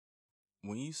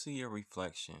When you see your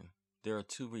reflection, there are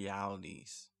two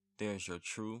realities. There's your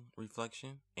true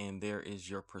reflection and there is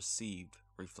your perceived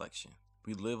reflection.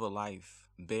 We live a life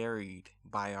buried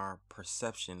by our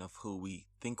perception of who we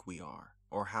think we are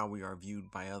or how we are viewed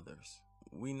by others.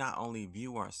 We not only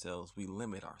view ourselves, we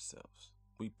limit ourselves.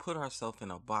 We put ourselves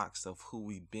in a box of who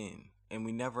we've been, and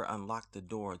we never unlock the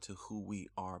door to who we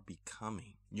are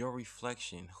becoming. Your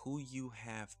reflection, who you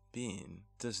have been,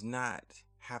 does not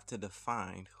have to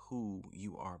define who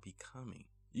you are becoming.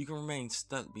 You can remain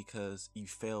stuck because you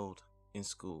failed in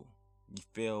school, you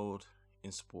failed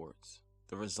in sports.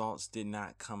 The results did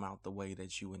not come out the way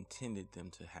that you intended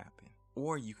them to happen.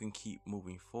 Or you can keep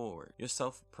moving forward. Your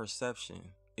self-perception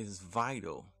is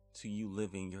vital to you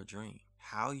living your dream.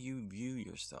 How you view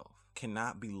yourself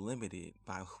cannot be limited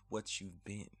by what you've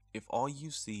been. If all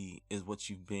you see is what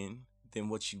you've been, then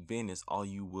what you've been is all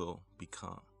you will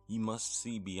become. You must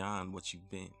see beyond what you've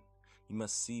been. You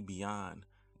must see beyond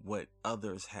what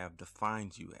others have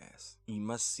defined you as. You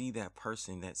must see that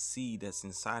person, that seed that's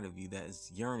inside of you that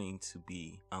is yearning to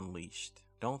be unleashed.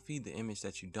 Don't feed the image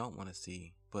that you don't want to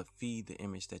see, but feed the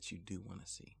image that you do want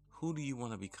to see. Who do you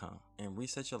want to become? And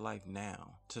reset your life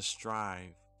now to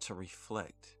strive to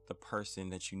reflect the person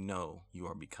that you know you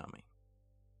are becoming.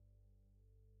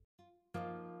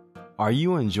 Are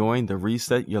you enjoying the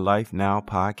Reset Your Life Now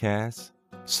podcast?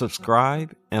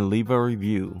 Subscribe and leave a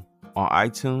review on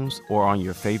iTunes or on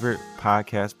your favorite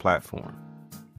podcast platform.